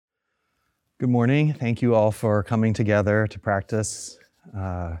Good morning. Thank you all for coming together to practice,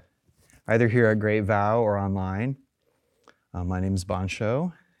 either here at Great Vow or online. My name is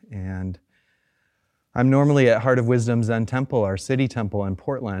Bansho, and I'm normally at Heart of Wisdom Zen Temple, our city temple in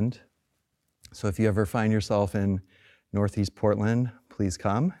Portland. So if you ever find yourself in Northeast Portland, please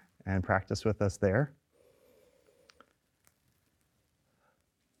come and practice with us there.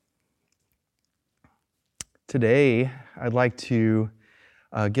 Today, I'd like to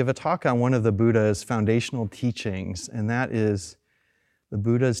give a talk on one of the Buddha's foundational teachings, and that is the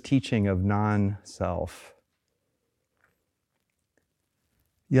Buddha's teaching of non-self.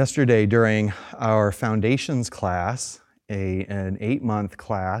 Yesterday, during our foundations class, an 8-month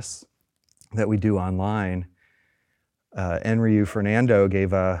class that we do online, Enryu Fernando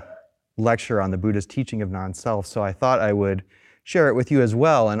gave a lecture on the Buddha's teaching of non-self, so I thought I would share it with you as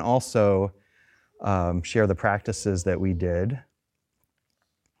well, and also share the practices that we did.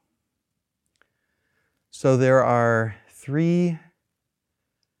 So there are 3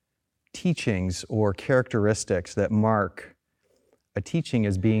 teachings or characteristics that mark a teaching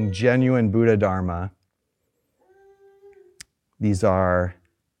as being genuine Buddha Dharma. These are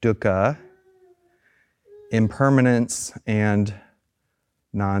dukkha, impermanence, and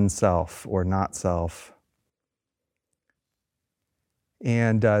non-self or not self.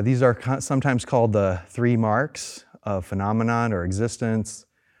 And these are sometimes called the 3 marks of phenomenon or existence,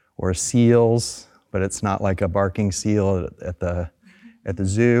 or seals, but it's not like a barking seal at the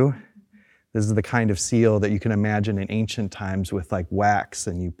zoo. This is the kind of seal that you can imagine in ancient times with like wax,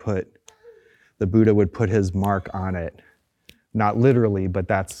 and the Buddha would put his mark on it. Not literally, but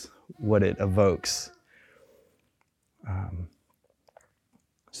that's what it evokes.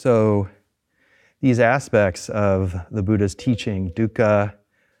 So these aspects of the Buddha's teaching, dukkha,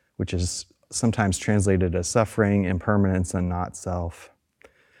 which is sometimes translated as suffering, impermanence, and not self.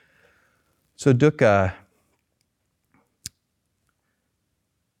 So dukkha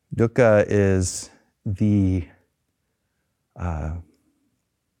is the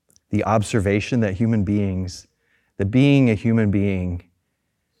observation that being a human being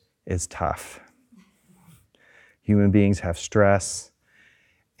is tough. Human beings have stress,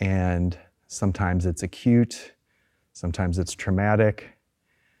 and sometimes it's acute, sometimes it's traumatic,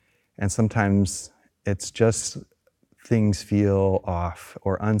 and sometimes it's just things feel off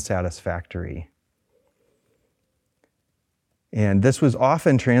or unsatisfactory. And this was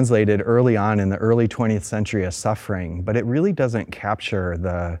often translated early on in the early 20th century as suffering, but it really doesn't capture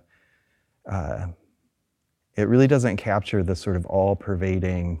the sort of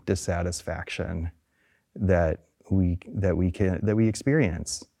all-pervading dissatisfaction that we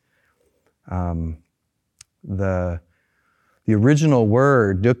experience. The original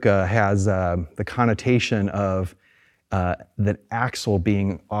word dukkha has the connotation of the axle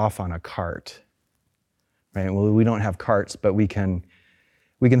being off on a cart, right? Well, we don't have carts, but we can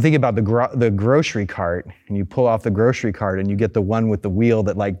think about the grocery cart, and you pull off the grocery cart, and you get the one with the wheel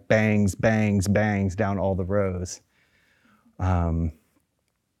that like bangs, bangs, bangs down all the rows. So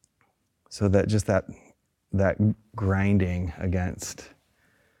that just that grinding against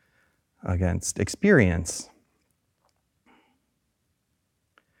experience.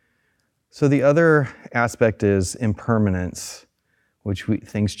 So the other aspect is impermanence, which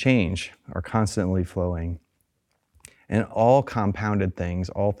things change, are constantly flowing. And all compounded things,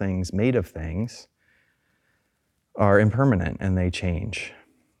 all things made of things, are impermanent and they change.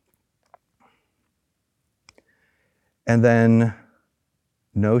 And then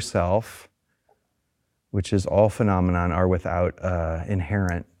no self, which is all phenomenon, are without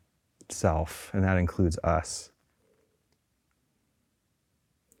inherent self, and that includes us.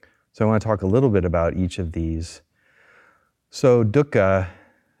 So I want to talk a little bit about each of these. So dukkha,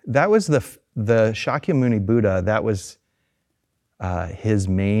 that was the Shakyamuni Buddha, that was his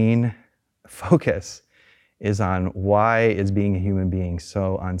main focus, is on why is being a human being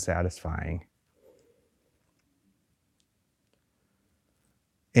so unsatisfying.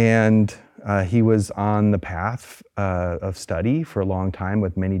 And he was on the path of study for a long time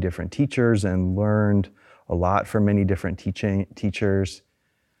with many different teachers and learned a lot from many different teachers.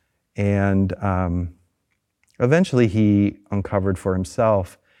 And eventually he uncovered for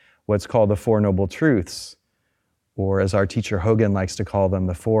himself what's called the Four Noble Truths, or as our teacher Hogan likes to call them,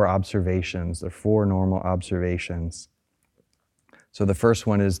 the 4 observations, the 4 normal observations. So the first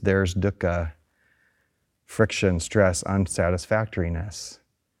one is there's dukkha, friction, stress, unsatisfactoriness.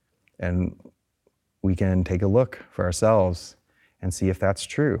 And we can take a look for ourselves and see if that's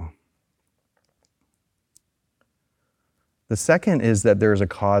true. The second is that there's a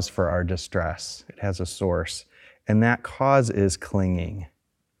cause for our distress. It has a source, and that cause is clinging.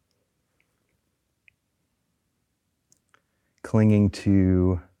 clinging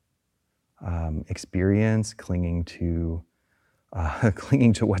to experience, clinging to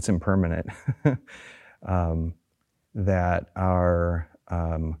what's impermanent, that are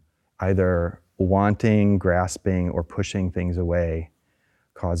either wanting, grasping, or pushing things away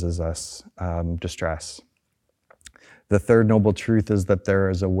causes us distress. The third noble truth is that there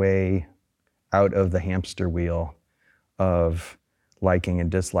is a way out of the hamster wheel of liking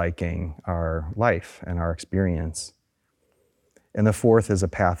and disliking our life and our experience. And the fourth is a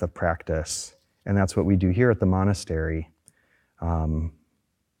path of practice. And that's what we do here at the monastery,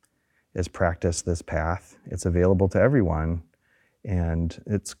 is practice this path. It's available to everyone. And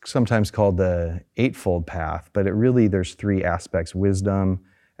it's sometimes called the Eightfold Path, but there's three aspects: wisdom,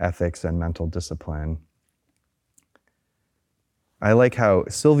 ethics, and mental discipline. I like how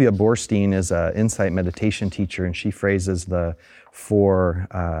Sylvia Boorstein is an insight meditation teacher, and she phrases the four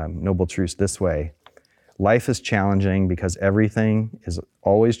noble truths this way. Life is challenging because everything is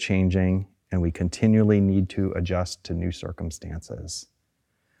always changing, and we continually need to adjust to new circumstances.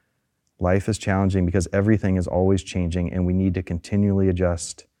 Life is challenging because everything is always changing, and we need to continually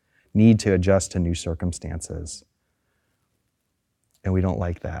adjust to new circumstances. And we don't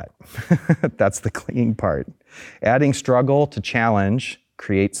like that. That's the clinging part. Adding struggle to challenge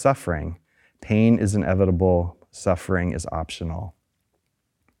creates suffering. Pain is inevitable. Suffering is optional.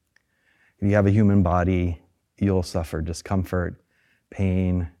 If you have a human body, you'll suffer discomfort,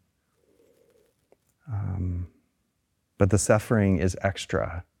 pain. But the suffering is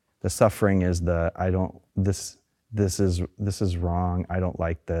extra. The suffering is this is wrong. I don't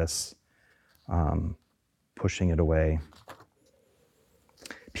like this. Pushing it away.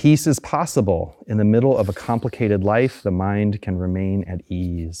 Peace is possible. In the middle of a complicated life, the mind can remain at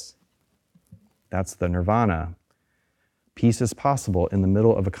ease. That's the nirvana. Peace is possible. In the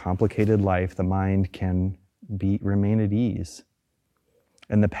middle of a complicated life, the mind can remain at ease.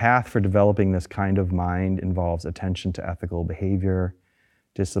 And the path for developing this kind of mind involves attention to ethical behavior,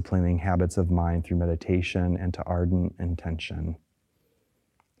 disciplining habits of mind through meditation, and to ardent intention.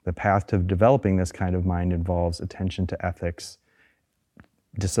 The path to developing this kind of mind involves attention to ethics,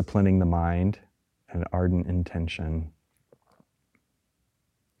 disciplining the mind, and ardent intention.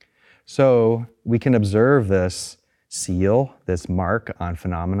 So we can observe this seal, this mark on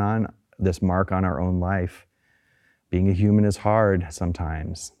phenomenon, this mark on our own life. Being a human is hard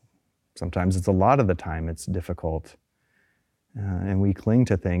sometimes. Sometimes it's a lot of the time it's difficult. And we cling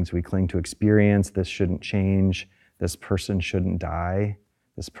to things. We cling to experience. This shouldn't change. This person shouldn't die.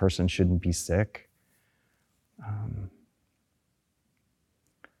 This person shouldn't be sick.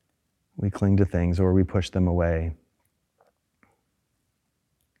 We cling to things or we push them away.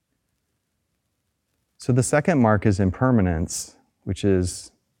 So the second mark is impermanence, which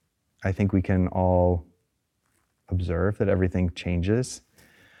is, I think we can all observe that everything changes.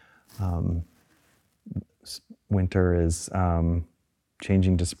 Winter is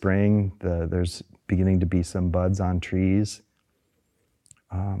changing to spring. There's beginning to be some buds on trees.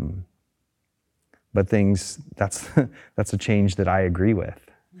 But that's a change that I agree with.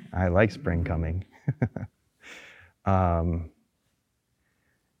 I like spring coming.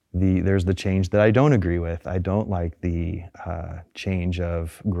 There's the change that I don't agree with. I don't like the change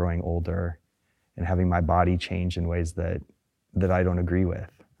of growing older and having my body change in ways that I don't agree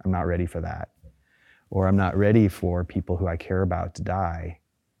with. I'm not ready for that. Or I'm not ready for people who I care about to die.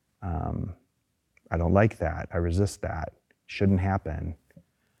 I don't like that. I resist that. Shouldn't happen.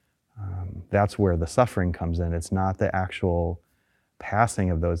 That's where the suffering comes in. It's not the actual passing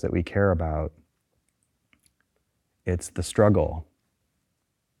of those that we care about. It's the struggle.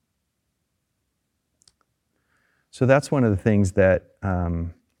 So that's one of the things that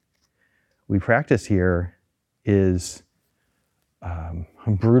we practice here is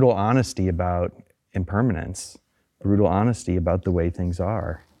brutal honesty about impermanence, brutal honesty about the way things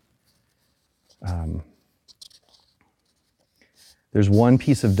are. There's one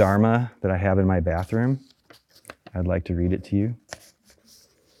piece of Dharma that I have in my bathroom. I'd like to read it to you.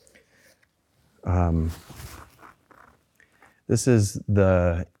 This is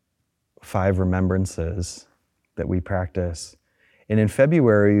the 5 remembrances that we practice. And in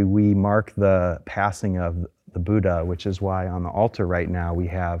February, we mark the passing of the Buddha, which is why on the altar right now we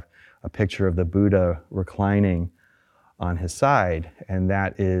have a picture of the Buddha reclining on his side, and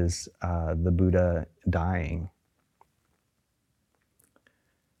that is the Buddha dying.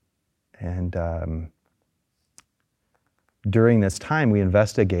 And during this time, we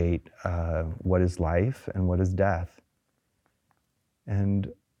investigate what is life and what is death.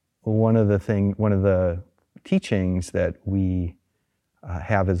 And one of the teachings that we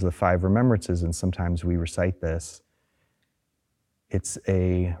have is the 5 remembrances, and sometimes we recite this, It's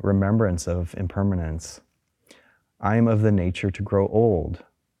a remembrance of impermanence. I am of the nature to grow old.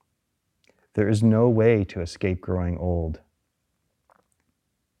 There is no way to escape growing old.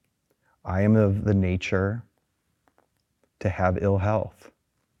 I am of the nature to have ill health.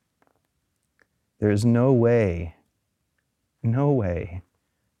 There is no way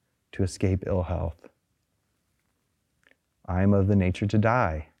to escape ill health. I am of the nature to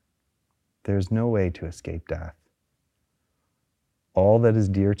die. There is no way to escape death. All that is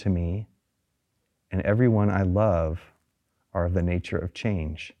dear to me and everyone I love are of the nature of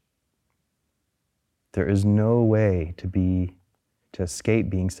change. There is no way to escape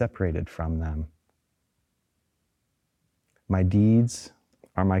being separated from them. My deeds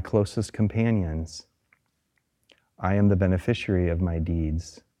are my closest companions. I am the beneficiary of my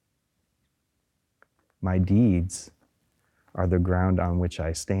deeds. My deeds are the ground on which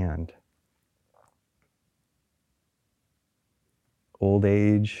I stand. Old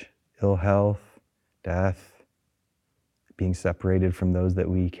age, ill health, death, being separated from those that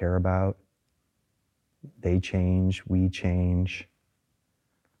we care about. They change, we change.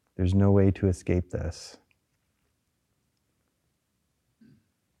 There's no way to escape this.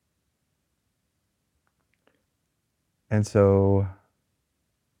 And so,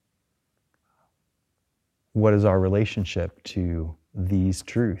 what is our relationship to these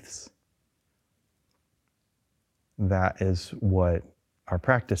truths? That is what our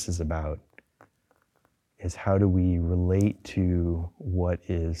practice is about, is how do we relate to what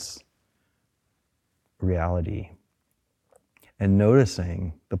is reality? And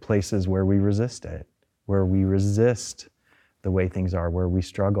noticing the places where we resist it, where we resist the way things are, where we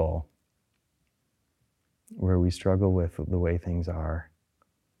struggle with the way things are.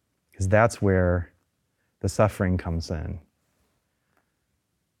 Because that's where the suffering comes in.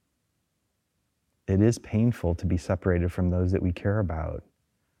 It is painful to be separated from those that we care about,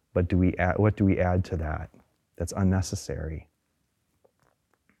 but what do we add to that that's unnecessary?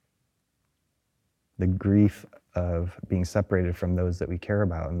 The grief of being separated from those that we care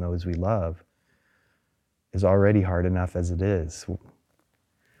about and those we love is already hard enough as it is.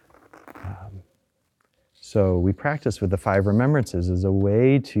 So we practice with the 5 remembrances as a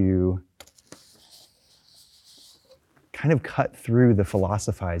way to kind of cut through the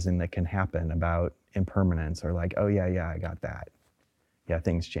philosophizing that can happen about impermanence, or like, oh yeah, I got that. Yeah,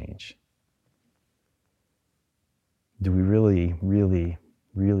 things change. Do we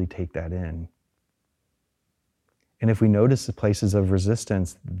really take that in? And if we notice the places of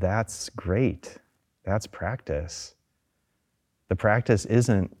resistance, that's great. That's practice. The practice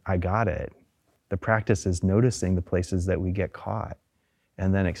isn't, I got it. The practice is noticing the places that we get caught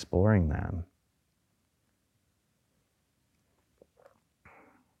and then exploring them.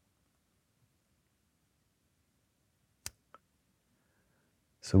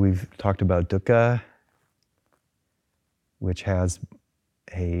 So we've talked about dukkha, which is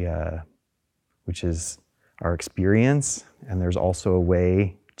our experience, and there's also a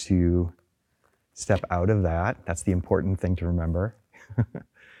way to step out of that. That's the important thing to remember.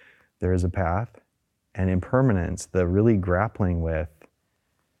 There is a path. And impermanence, the really grappling with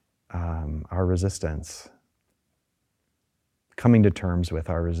our resistance, coming to terms with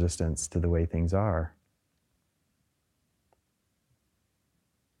our resistance to the way things are.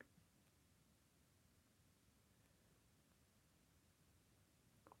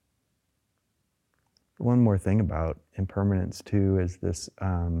 One more thing about impermanence too is this,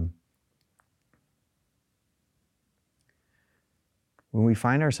 when we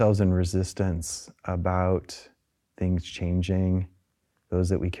find ourselves in resistance about things changing, those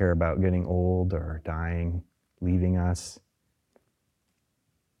that we care about getting old or dying, leaving us,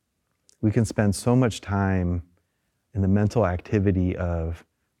 we can spend so much time in the mental activity of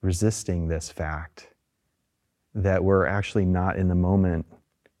resisting this fact that we're actually not in the moment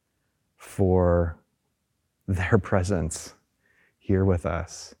for their presence here with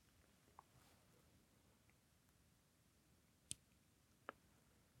us.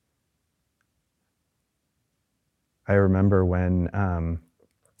 I remember when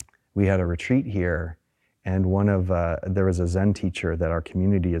we had a retreat here, and there was a Zen teacher that our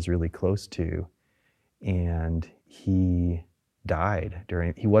community is really close to, and he died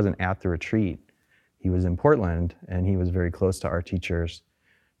he wasn't at the retreat. He was in Portland, and he was very close to our teachers,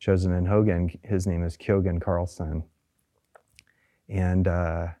 Chosen and Hogan. His name is Kyogen Carlson. And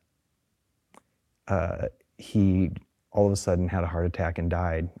he all of a sudden had a heart attack and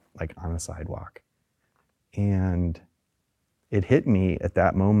died, like on a sidewalk. And it hit me at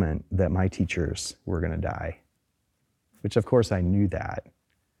that moment that my teachers were going to die, which of course I knew that.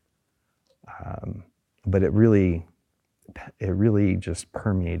 But it really it really just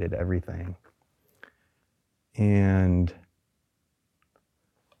permeated everything. And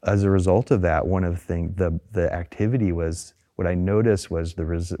as a result of that, one of the things, the activity was, what I noticed was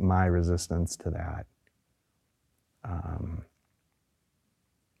my resistance to that.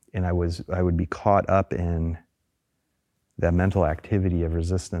 And I would be caught up in that mental activity of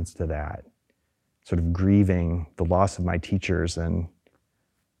resistance to that, sort of grieving the loss of my teachers, and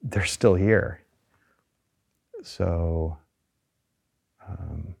they're still here. So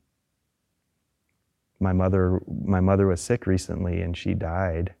my mother was sick recently, and she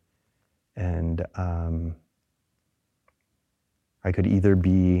died, and I could either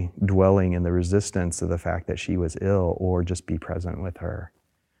be dwelling in the resistance of the fact that she was ill, or just be present with her.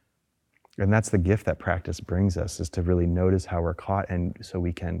 And that's the gift that practice brings us, is to really notice how we're caught, and so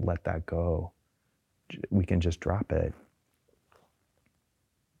we can let that go. We can just drop it.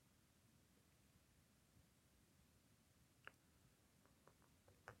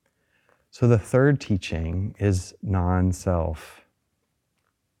 So the third teaching is non-self,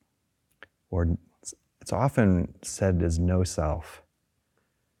 or it's often said as no self.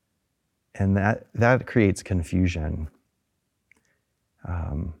 And that creates confusion.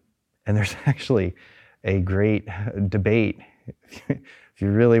 And there's actually a great debate, if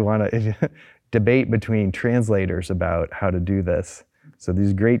you really want to, debate between translators about how to do this. So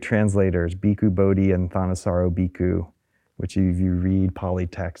these great translators, Bhikkhu Bodhi and Thanissaro Bhikkhu, which if you read Pali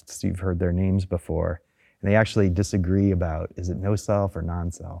texts, you've heard their names before. And they actually disagree about, is it no self or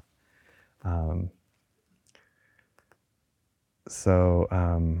non-self? So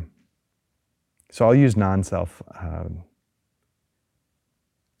I'll use non-self.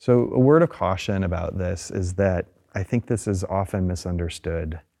 So a word of caution about this is that I think this is often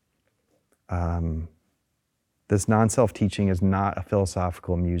misunderstood. This non-self teaching is not a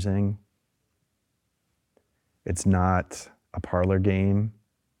philosophical musing. It's not a parlor game.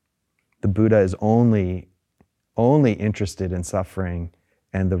 The Buddha is only interested in suffering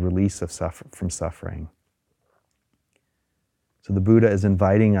and the release from suffering. So the Buddha is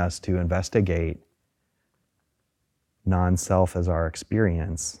inviting us to investigate non-self as our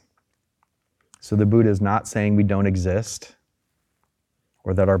experience. So the Buddha is not saying we don't exist,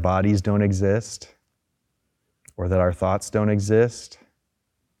 or that our bodies don't exist, or that our thoughts don't exist.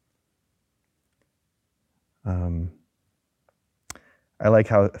 I like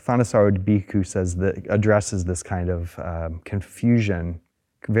how Thanissaro Bhikkhu says that, addresses this kind of confusion,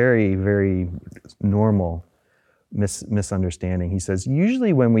 very, very normal misunderstanding. He says,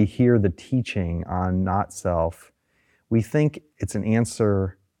 usually when we hear the teaching on not self, we think it's an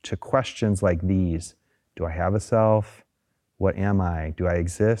answer to questions like these. Do I have a self? What am I? Do I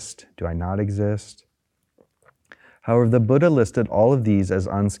exist? Do I not exist? However, the Buddha listed all of these as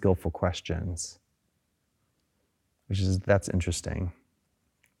unskillful questions, that's interesting.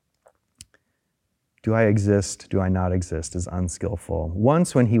 Do I exist? Do I not exist? Is unskillful.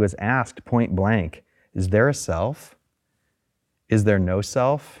 Once when he was asked point blank, is there a self? Is there no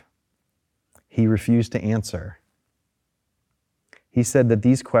self? He refused to answer. He said that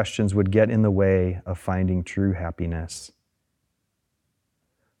these questions would get in the way of finding true happiness.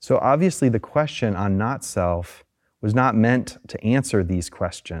 So obviously the question on not self was not meant to answer these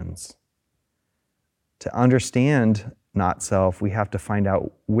questions. To understand not self, we have to find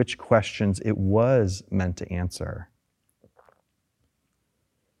out which questions it was meant to answer.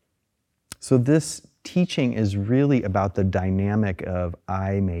 So this teaching is really about the dynamic of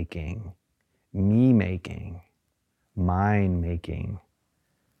I-making, me-making, mine-making.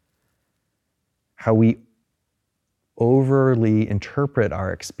 How we overly interpret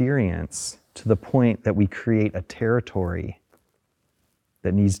our experience to the point that we create a territory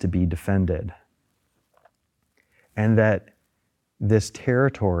that needs to be defended. And that this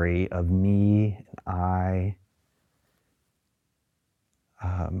territory of me and I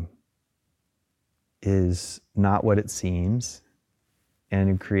is not what it seems, and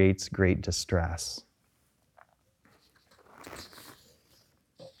it creates great distress.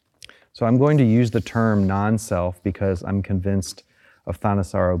 So I'm going to use the term non-self because I'm convinced of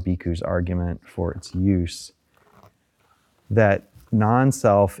Thanissaro Bhikkhu's argument for its use, that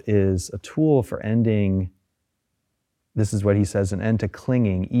non-self is a tool for ending, this is what he says, an end to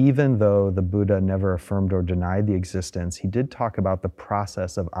clinging. Even though the Buddha never affirmed or denied the existence, he did talk about the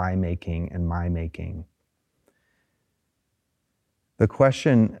process of I-making and my-making. The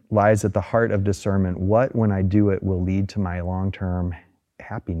question lies at the heart of discernment. What, when I do it, will lead to my long-term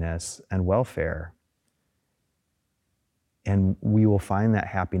happiness and welfare? And we will find that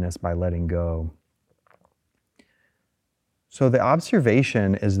happiness by letting go. So the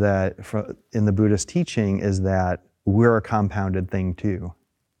observation is that in the Buddhist teaching is that we're a compounded thing too.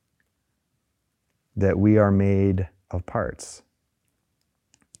 That we are made of parts.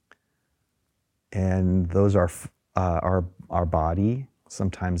 And those are our body.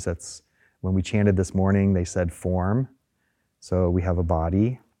 Sometimes that's, when we chanted this morning, they said form. So we have a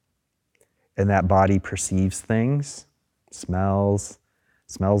body. And that body perceives things, smells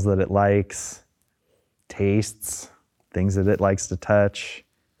that it likes, tastes, things that it likes to touch.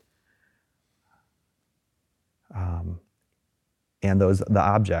 And the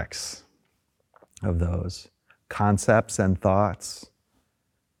objects of those concepts and thoughts,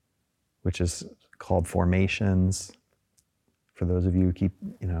 which is called formations. For those of you who keep,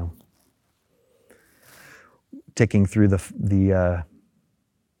 ticking through the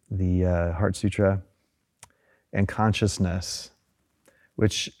Heart Sutra, and consciousness,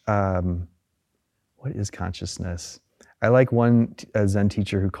 which, what is consciousness? I like one Zen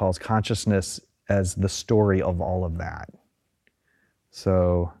teacher who calls consciousness as the story of all of that.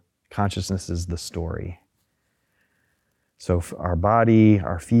 So consciousness is the story. So our body,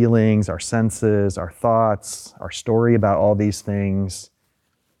 our feelings, our senses, our thoughts, our story about all these things,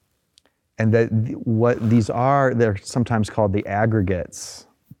 and that what these are, they're sometimes called the aggregates.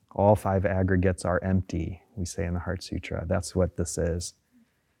 All 5 aggregates are empty, we say in the Heart Sutra. That's what this is.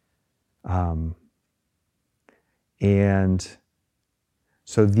 And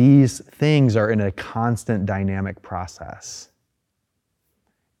so these things are in a constant dynamic process.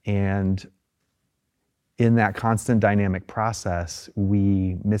 And in that constant dynamic process,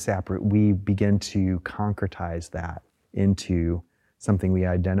 we begin to concretize that into something we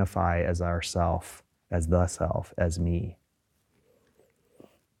identify as ourself, as the self, as me.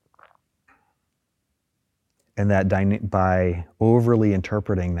 And that by overly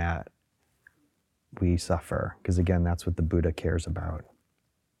interpreting that, we suffer, because again, that's what the Buddha cares about.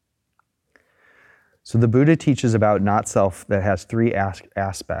 So the Buddha teaches about not self that has 3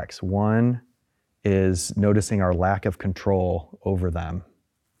 aspects. One is noticing our lack of control over them.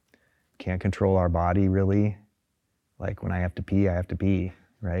 Can't control our body, really. Like when I have to pee,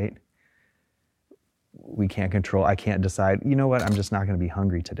 right? I can't decide, you know what, I'm just not going to be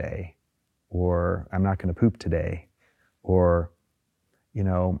hungry today. Or I'm not going to poop today. Or,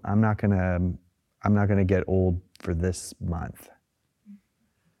 I'm not going to get old for this month.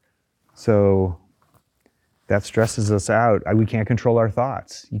 So that stresses us out. We can't control our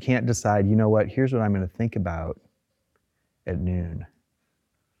thoughts. You can't decide, you know what, here's what I'm going to think about at noon.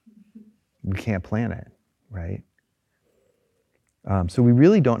 We can't plan it, right? So we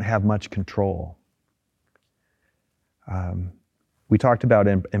really don't have much control. We talked about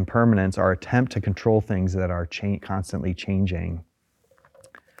impermanence, our attempt to control things that are constantly changing.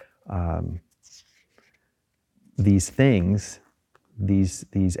 These things,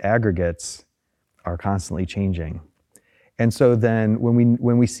 these aggregates, are constantly changing. And so then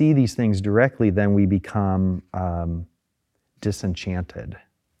when we see these things directly, then we become disenchanted,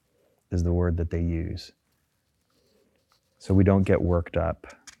 is the word that they use. So we don't get worked up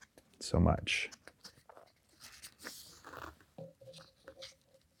so much.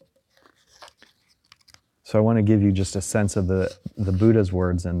 So I want to give you just a sense of the Buddha's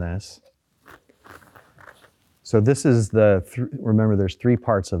words in this. So this is remember there's 3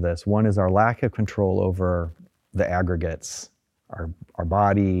 parts of this. One is our lack of control over the aggregates, our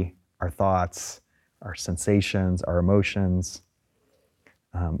body, our thoughts, our sensations, our emotions.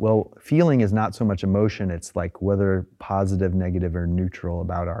 Feeling is not so much emotion, it's like whether positive, negative, or neutral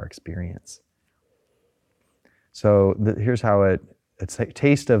about our experience. So here's how it's a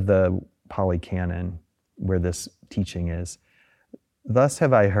taste of the Pali Canon, where this teaching is. Thus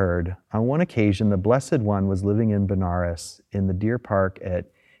have I heard, on one occasion the Blessed One was living in Benares in the deer park at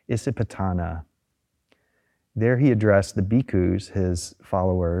Isipatana. There he addressed the bhikkhus, his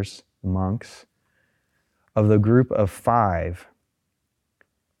followers, monks, of the group of 5.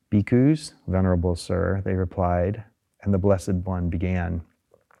 Bhikkhus, Venerable Sir, they replied, and the Blessed One began.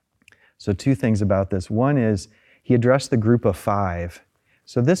 So 2 things about this. One is he addressed the group of 5.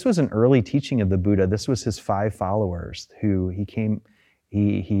 So this was an early teaching of the Buddha. This was his 5 followers who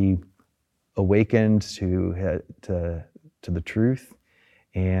he awakened to the truth,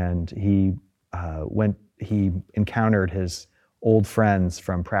 and he encountered his old friends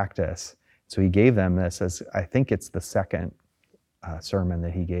from practice. So he gave them this as, I think it's the second sermon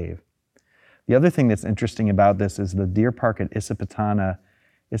that he gave. The other thing that's interesting about this is the deer park at Isipatana.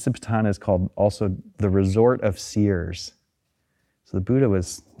 Isipatana is called also the resort of seers. So the Buddha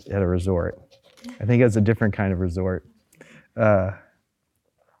was at a resort. I think it's a different kind of resort.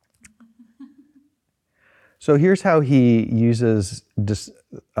 So here's how he uses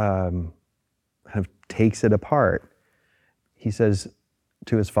kind of takes it apart. He says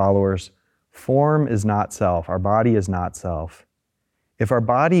to his followers, form is not self. Our body is not self. If our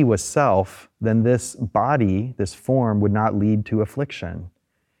body was self, then this body, this form, would not lead to affliction.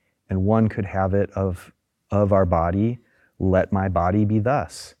 And one could have it of our body, let my body be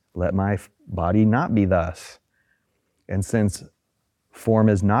thus. Let my body not be thus. And since form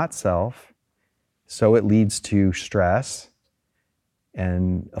is not self, so it leads to stress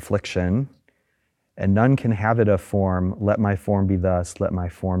and affliction, and none can have it of form, let my form be thus, let my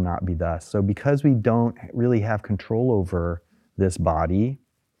form not be thus. So because we don't really have control over this body,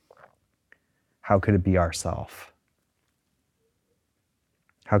 how could it be ourself?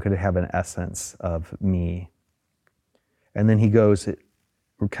 How could it have an essence of me? And then he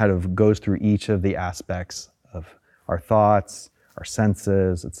kind of goes through each of the aspects of our thoughts, our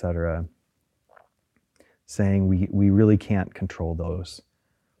senses, etc., saying we really can't control those.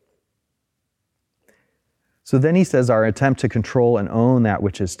 So then he says our attempt to control and own that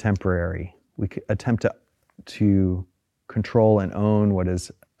which is temporary. We attempt to control and own what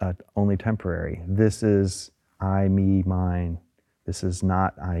is only temporary. This is I, me, mine. This is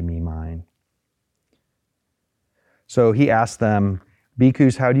not I, me, mine. So he asked them,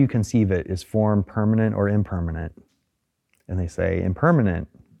 Bhikkhus, how do you conceive it? Is form permanent or impermanent? And they say, impermanent.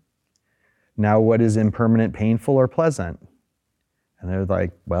 Now, what is impermanent, painful or pleasant? And they're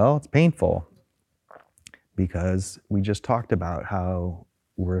like, well, it's painful because we just talked about how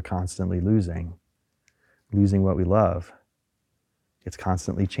we're constantly losing what we love. It's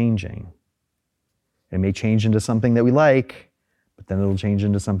constantly changing. It may change into something that we like, but then it'll change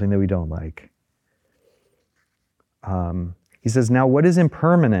into something that we don't like. He says, now what is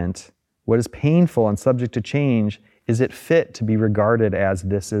impermanent, what is painful and subject to change, is it fit to be regarded as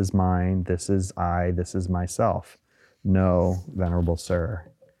this is mine, this is I, this is myself? No, Venerable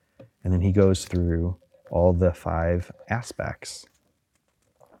Sir. And then he goes through all the 5 aspects.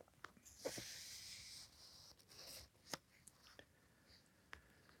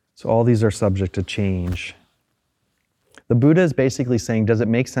 So all these are subject to change. The Buddha is basically saying, does it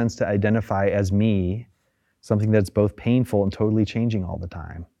make sense to identify as me something that's both painful and totally changing all the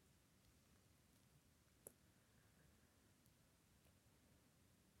time?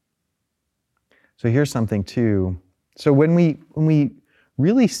 So here's something too. So when we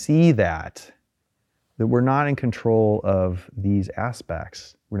really see that we're not in control of these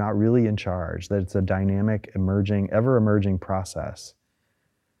aspects, we're not really in charge, that it's a dynamic, emerging, ever-emerging process.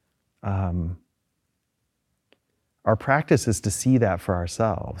 Our practice is to see that for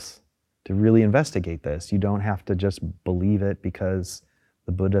ourselves, to really investigate this. You don't have to just believe it because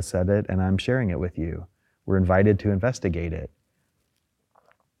the Buddha said it and I'm sharing it with you. We're invited to investigate it.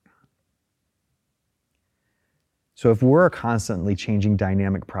 So if we're a constantly changing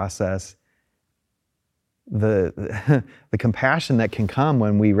dynamic process, the compassion that can come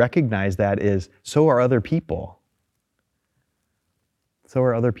when we recognize that is, so are other people. So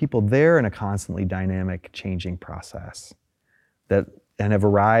are other people. They're in a constantly dynamic, changing process and have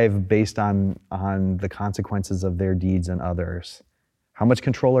arrived based on the consequences of their deeds and others. How much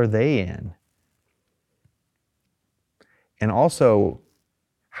control are they in? And also,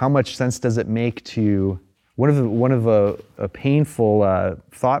 how much sense does it make to one of a painful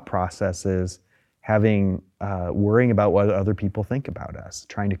thought processes worrying about what other people think about us,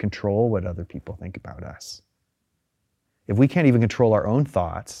 trying to control what other people think about us. If we can't even control our own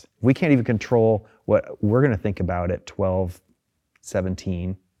thoughts, if we can't even control what we're going to think about at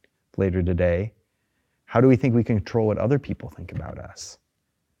 12:17 later today, how do we think we can control what other people think about us?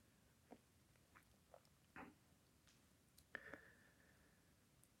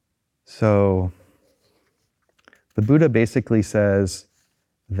 So the Buddha basically says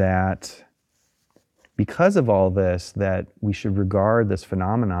that because of all this, that we should regard this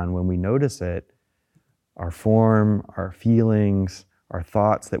phenomenon when we notice it, our form, our feelings, our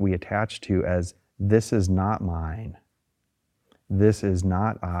thoughts that we attach to as, this is not mine. This is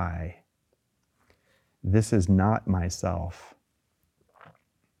not I. This is not myself.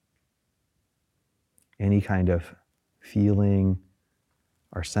 Any kind of feeling,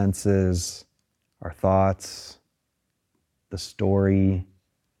 our senses, our thoughts, the story,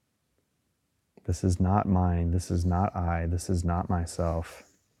 this is not mine, this is not I, this is not myself.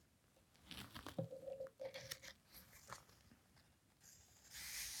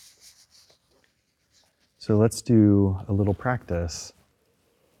 So let's do a little practice.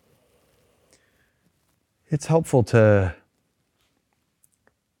 It's helpful to,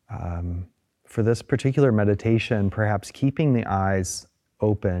 for this particular meditation, perhaps keeping the eyes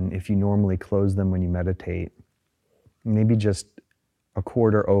open if you normally close them when you meditate. Maybe just a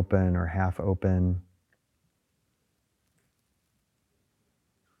quarter open or half open.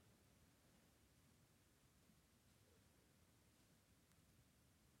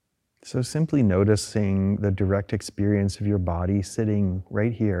 So simply noticing the direct experience of your body sitting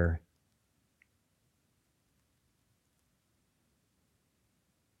right here.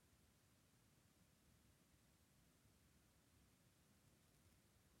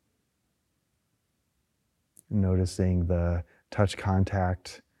 Noticing the touch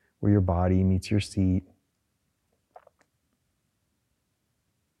contact where your body meets your seat.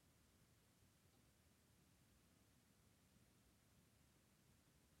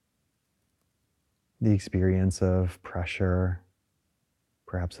 The experience of pressure,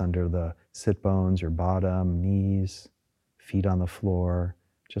 perhaps under the sit bones, your bottom, knees, feet on the floor,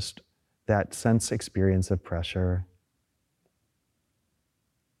 just that sense experience of pressure.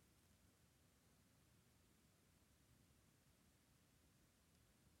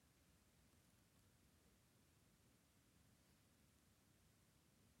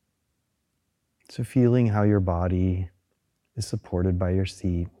 So feeling how your body is supported by your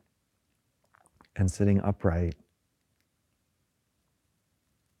seat and sitting upright.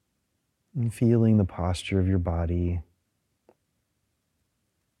 And feeling the posture of your body.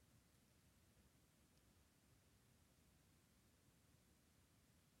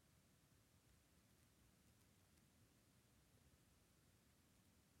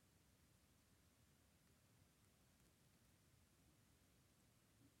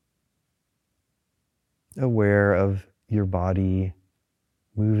 Aware of your body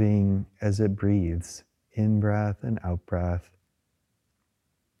moving as it breathes, in breath and out breath.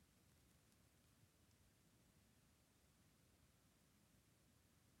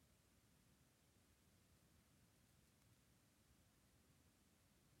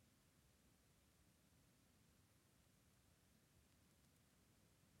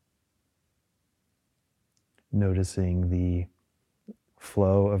 Noticing the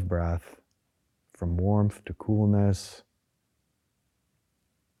flow of breath from warmth to coolness.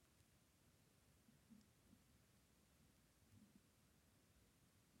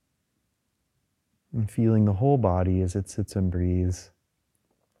 And feeling the whole body as it sits and breathes.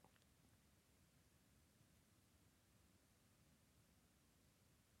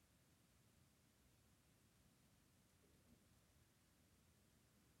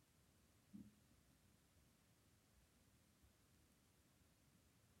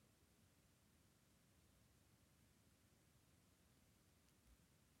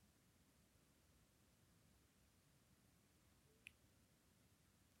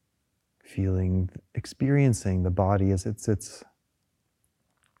 Feeling, experiencing the body as it sits.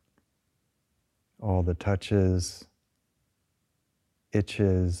 All the touches,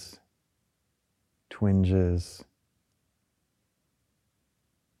 itches, twinges.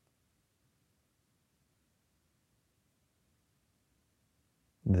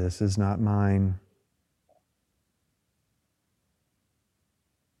 This is not mine.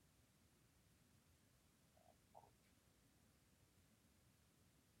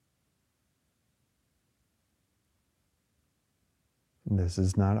 This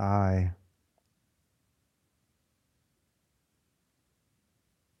is not I.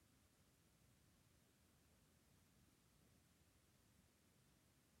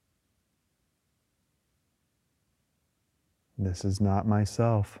 This is not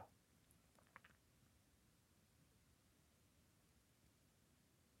myself.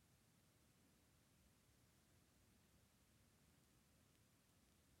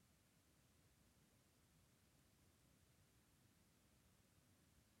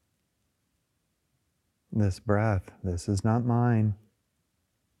 This breath, this is not mine.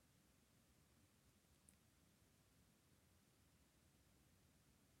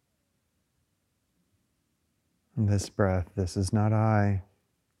 This breath, this is not I.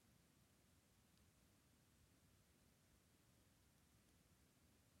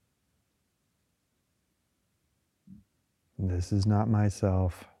 This is not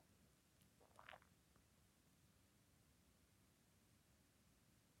myself.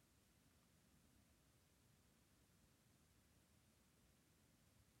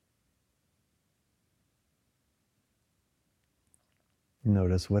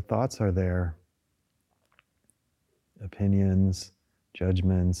 Notice what thoughts are there. Opinions,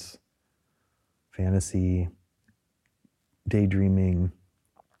 judgments, fantasy, daydreaming.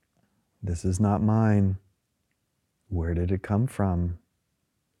 This is not mine. Where did it come from?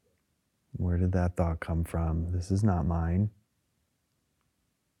 Where did that thought come from? This is not mine.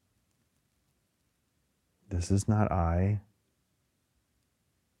 This is not I.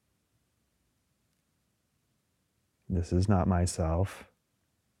 This is not myself.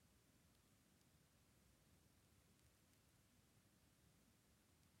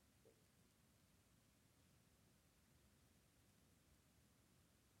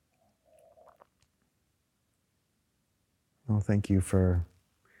 Well, thank you for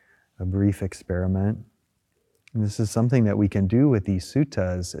a brief experiment. And this is something that we can do with these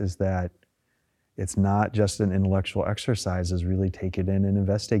suttas, is that it's not just an intellectual exercise, is really take it in and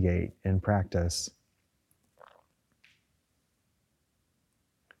investigate and practice.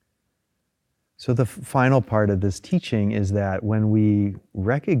 So the final part of this teaching is that when we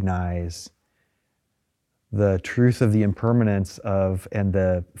recognize the truth of the impermanence of, and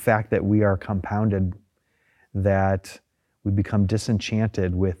the fact that we are compounded, that we become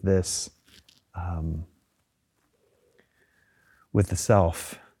disenchanted with this, with the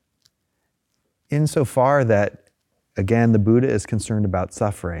self. Insofar that, again, the Buddha is concerned about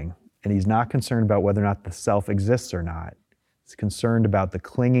suffering, and he's not concerned about whether or not the self exists or not. He's concerned about the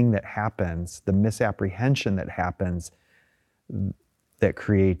clinging that happens, the misapprehension that happens, that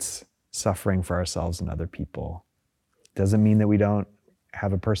creates suffering for ourselves and other people. Doesn't mean that we don't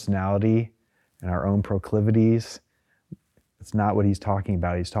have a personality and our own proclivities. It's not what he's talking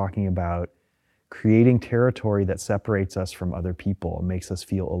about. He's talking about creating territory that separates us from other people, makes us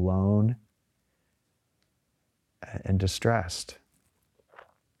feel alone and distressed.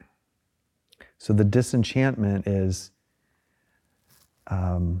 So the disenchantment is,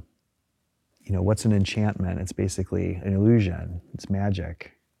 what's an enchantment? It's basically an illusion. It's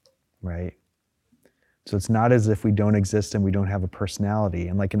magic, right? So it's not as if we don't exist and we don't have a personality.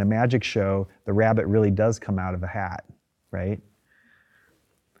 And like in a magic show, the rabbit really does come out of a hat, right?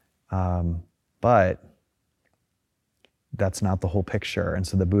 But that's not the whole picture. And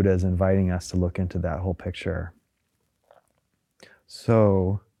so the Buddha is inviting us to look into that whole picture.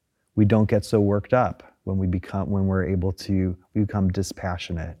 So we don't get so worked up when we become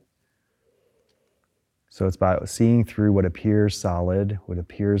dispassionate. So it's about seeing through what appears solid, what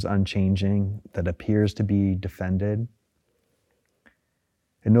appears unchanging, that appears to be defended,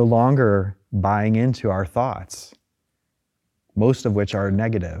 and no longer buying into our thoughts, most of which are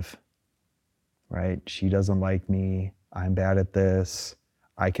negative, right? She doesn't like me, I'm bad at this,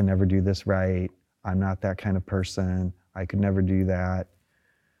 I can never do this right, I'm not that kind of person, I could never do that.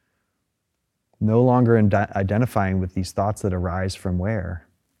 No longer identifying with these thoughts that arise from where?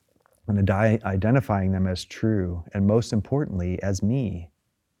 And identifying them as true, and most importantly, as me.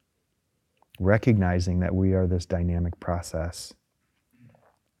 Recognizing that we are this dynamic process.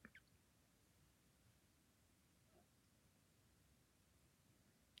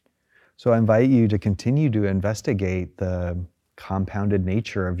 So I invite you to continue to investigate the compounded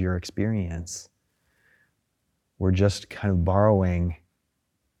nature of your experience. We're just kind of borrowing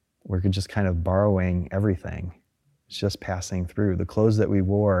everything. It's just passing through. The clothes that we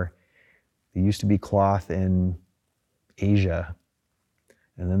wore, they used to be cloth in Asia,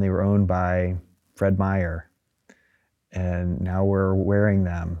 and then they were owned by Fred Meyer, and now we're wearing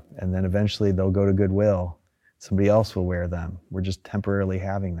them, and then eventually they'll go to Goodwill. Somebody else will wear them. We're just temporarily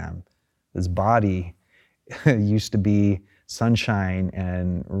having them. This body used to be sunshine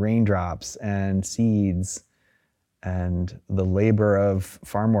and raindrops and seeds and the labor of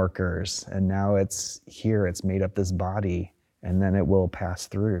farm workers, and now it's here, it's made up this body, and then it will pass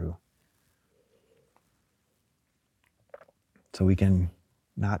through. So we can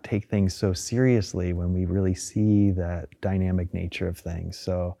not take things so seriously when we really see that dynamic nature of things.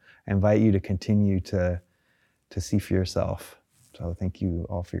 So I invite you to continue to see for yourself. So thank you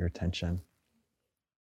all for your attention.